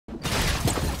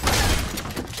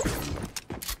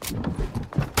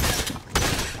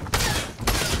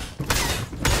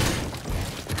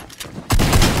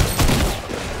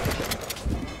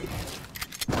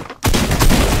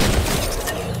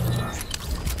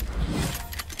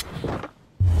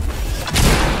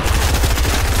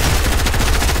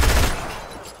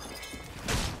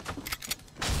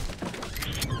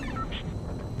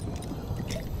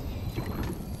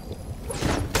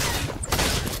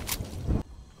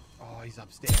he's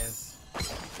upstairs.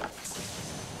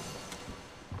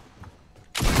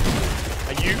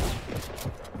 Are you?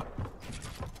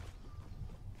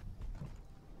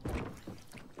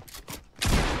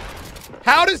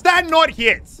 How does that not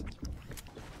hit?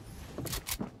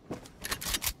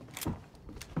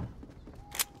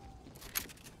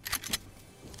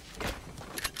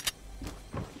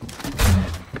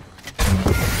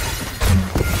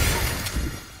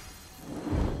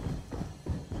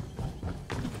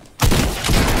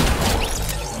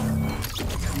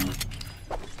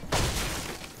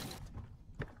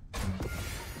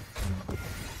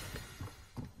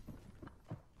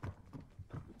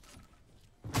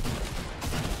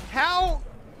 How,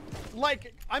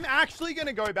 like, I'm actually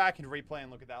gonna go back and replay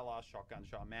and look at that last shotgun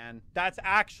shot, man. That's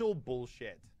actual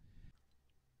bullshit.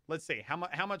 Let's see, how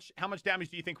much damage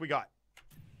do you think we got?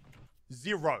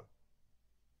 0.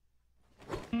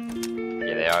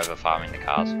 Yeah, they're over farming the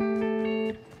cars.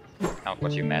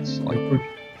 What's your mats like?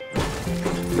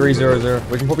 3-0-0.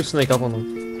 We can probably sneak up on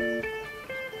them.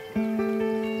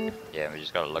 Yeah, we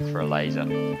just gotta look for a laser.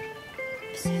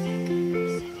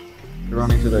 They're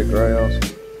running to their grey house.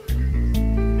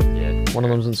 Yeah. One of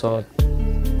them's inside.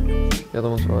 The other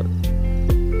one's right.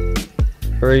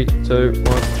 3, 2,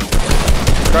 1.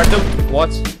 Cracked him.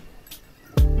 Whites.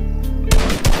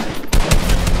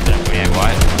 We ain't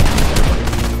white.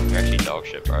 You're actually dog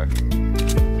shit, bro.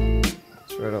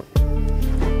 Straight up.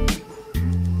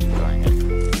 Going in.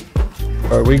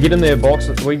 Bro, we get in their box.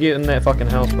 If we get in that fucking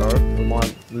house, bro, with my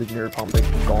legendary pump, they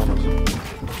can go on us.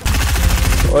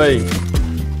 Oi.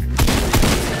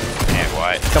 Yeah,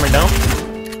 white. Coming down.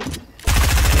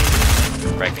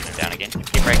 Breaking him down again.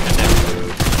 Keep breaking him down.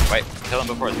 Wait, kill him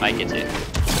before his mate gets here.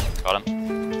 Got him.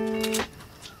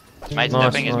 His mate's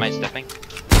stepping, his mate's stepping.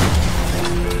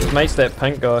 His mate's that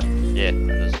pink guy. Yeah,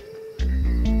 that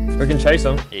is. We can chase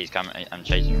him. Yeah, he's coming. I'm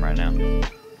chasing him right now.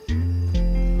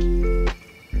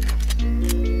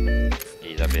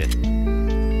 He's up here.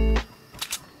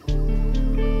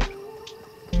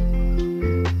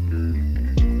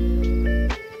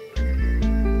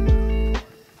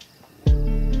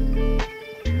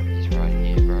 He's right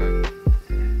here, bro.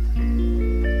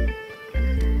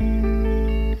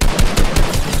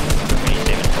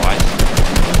 27 twice.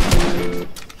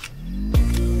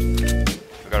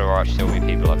 We've got to watch, there'll be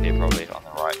people up here probably on the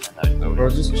right in those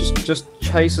buildings. Bro, just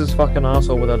chase his fucking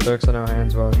asshole with our dirks in our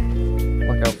hands, bro.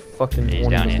 Like our fucking He's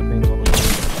warning down just here. depends on it.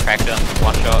 Cracked him,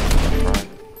 one shot.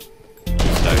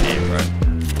 He's so dead, bro.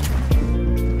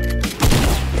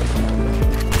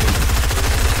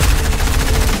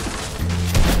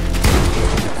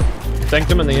 Tanked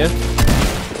him in the air.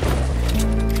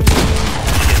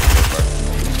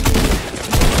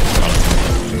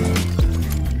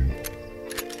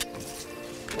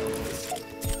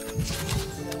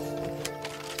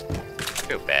 I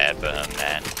feel bad for him,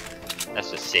 man.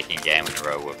 That's the second game in a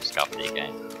row we've scuffed the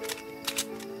game.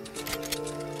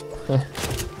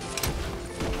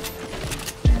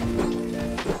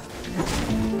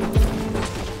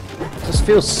 It just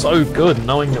feels so good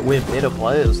knowing that we're better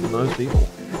players than those people.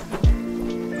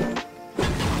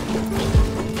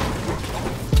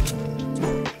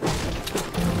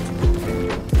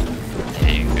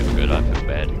 Yeah, you feel good, I feel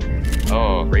bad.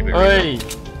 Oh, reboot. Hey!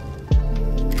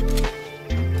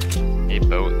 He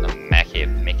built a Mackie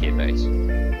base.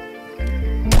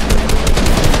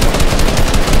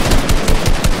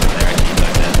 They're actually so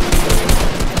dead.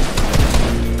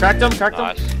 Cracked him, cracked him.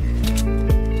 Nice.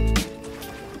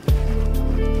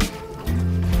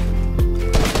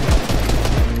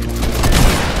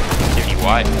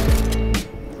 White.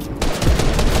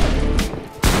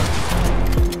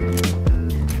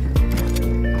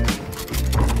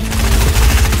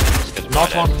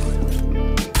 Knocked one.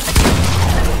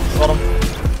 Got him.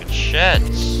 Good shit.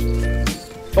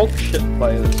 Dog shit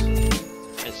players.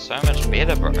 It's so much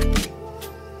better, bro.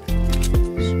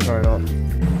 Straight up.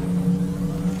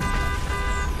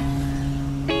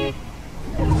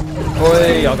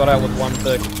 Oi, I got out with one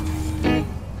tick.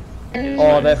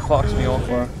 Oh, that fucks me off,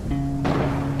 bro.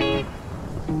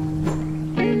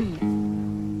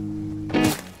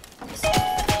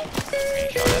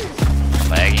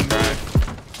 Lagging, bro.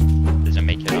 There's a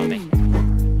make it on me.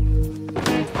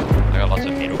 I got lots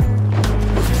of metal.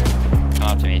 Come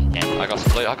up to me if you can. I got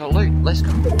some loot. I got loot. Let's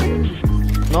go.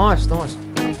 Nice, nice.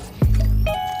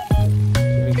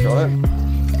 Let me try it.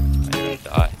 You're gonna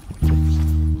die.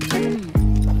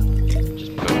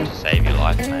 Just build to save your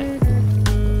life, mate.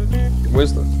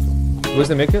 Where's the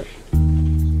medkit?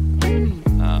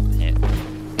 Yeah.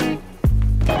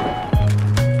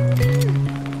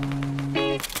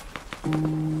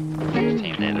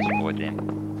 Team there, let's avoid them.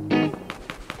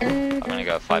 I'm gonna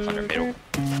only got 500 metal.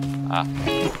 Ah.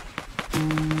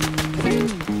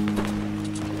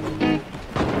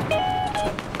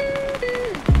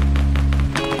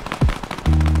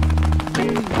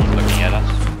 He's looking at us.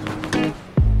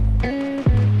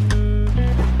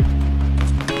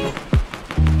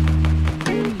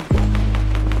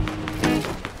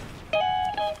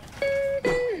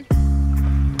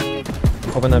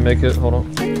 Hoping they make it, hold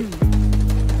on.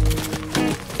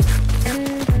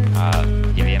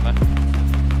 Heavy ammo.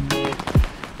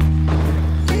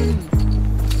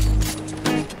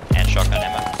 And shotgun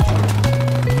ammo.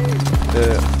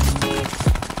 Yeah.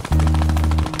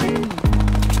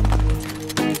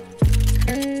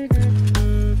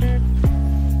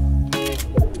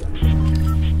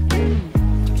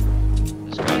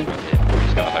 This guy's right here.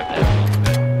 He's got a hope to have one,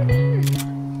 but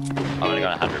I've only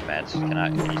got 100 mats. Can you got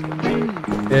some?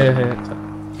 Yeah.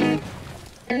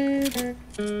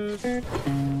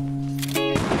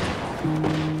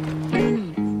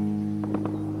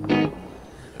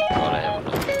 God, I haven't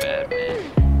looked bad, man.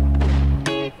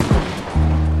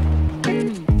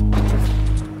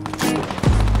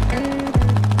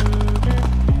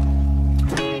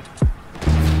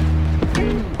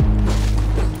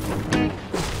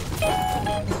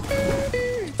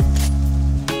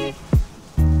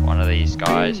 One of these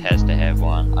guys has to have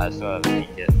one. I still haven't seen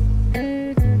it.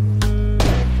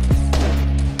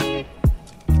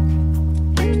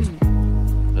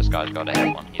 This guy's got to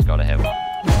have one. He's got to have one.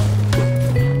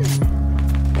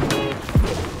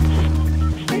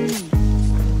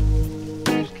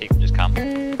 Just come.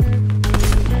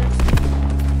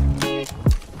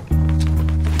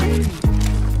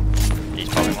 He's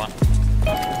popping one.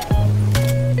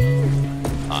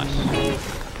 Nice.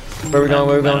 Where are we going?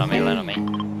 Where are we going? Land on me.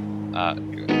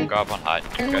 Go up on height.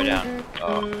 Go down.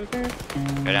 Oh.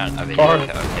 Go down over here. Over Over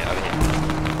here.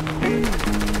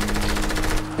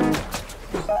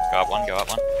 Go up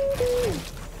one.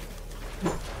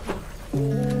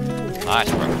 Nice,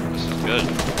 bro. This is good.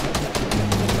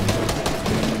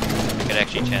 We could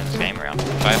actually turn this game around.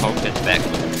 Try hold kids back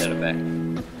instead of back.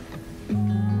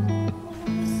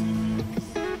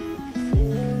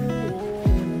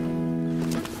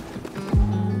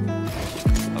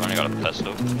 I've only got a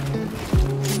pistol.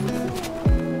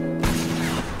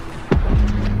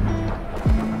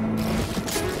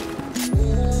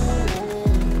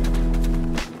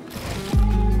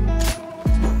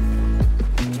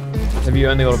 Have you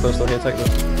only got a pistol? Here, take this.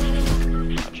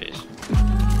 Oh jeez.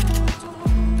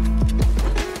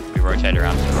 We rotate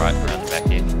around to the right, around the back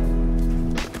here.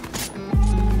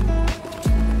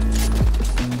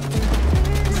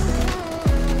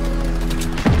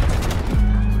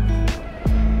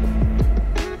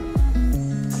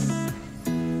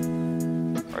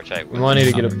 Rotate. We might need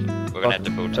to get a... We're gonna have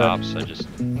to build tarps, so just...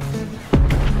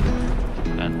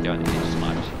 Don't go into these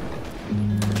snipes.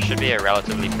 There should be a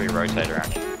relatively free rotate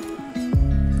around here.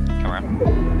 Come around.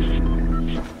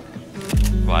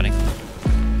 Gliding.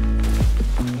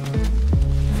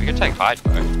 We could take height,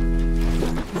 bro.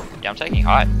 Yeah, I'm taking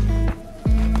height.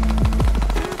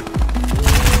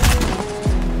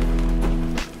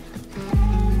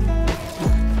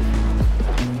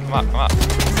 Come up. I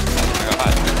got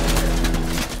height.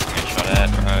 I'm getting shot at,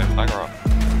 bro. Bugger off.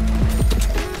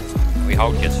 We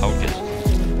hold kids.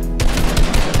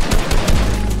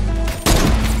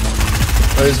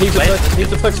 Oh, there's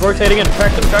heaps of flicks rotating in.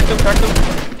 Track them.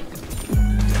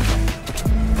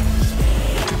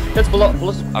 That's below.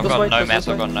 I've got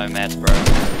no mats, bro.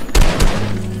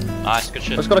 Nice, good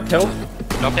shit. Just got a kill.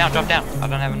 Drop down. I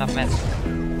don't have enough mats.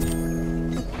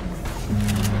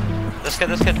 This kid.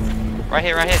 Right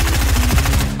here.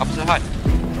 Opposite height.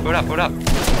 Build up.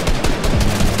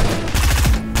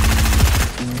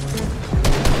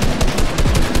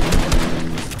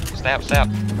 Stay up.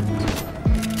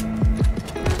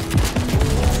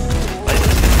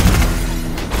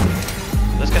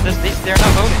 They're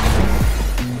not voting.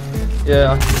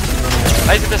 Yeah.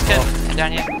 Laser this kid. And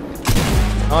down here.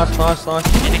 Nice.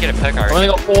 You need to get a perk, I've only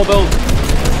got 4 builds.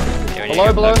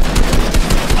 Below.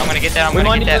 I'm gonna get that. We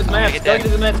might need those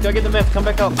mats. Go get the mats. Come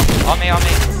back up. On me. I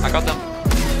got them.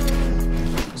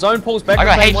 Zone pulls back. I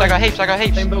got heaps.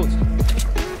 Same builds.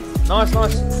 Nice.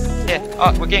 Yeah.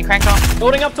 Oh, we're getting cranked on.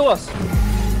 Building up to us.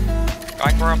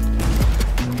 Going for him.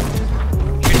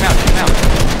 Shoot him out.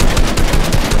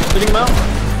 Shooting him out.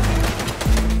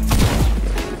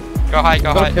 Go high.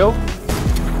 Got a kill.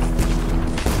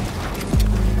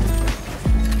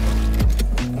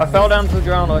 I fell down to the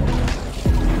ground though.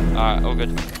 Alright, all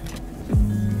good.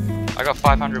 I got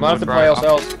 500 Might have wood, to bro. play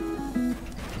ourselves.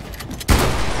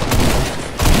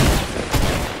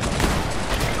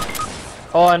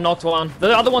 Oh, I knocked one.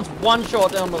 The other one's one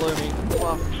shot down below me.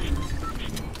 Fuck.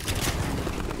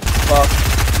 Fuck.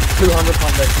 200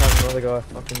 pump that time. Another guy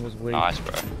fucking was weak. Nice,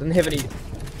 bro. Didn't have any.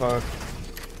 Fuck.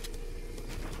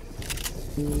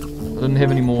 I didn't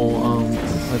have any more. I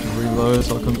had to reload,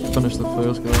 so I couldn't finish the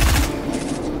first guy.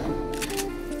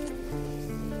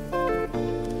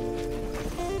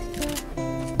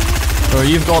 Bro,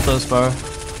 you've got this, bro.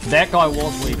 That guy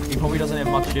was weak. He probably doesn't have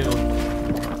much shield.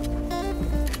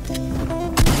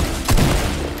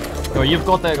 Bro, you've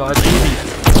got that guy. It's easy.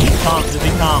 Calm, just be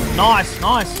calm. Nice,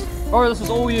 nice. Bro, this is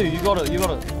all you. You got it, you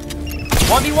got it.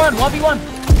 1v1, 1v1.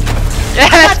 Yeah,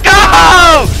 let's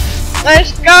go!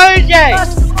 Let's go, Jay!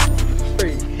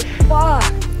 Fuck.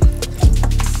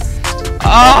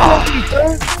 Oh!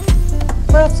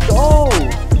 Let's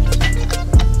go.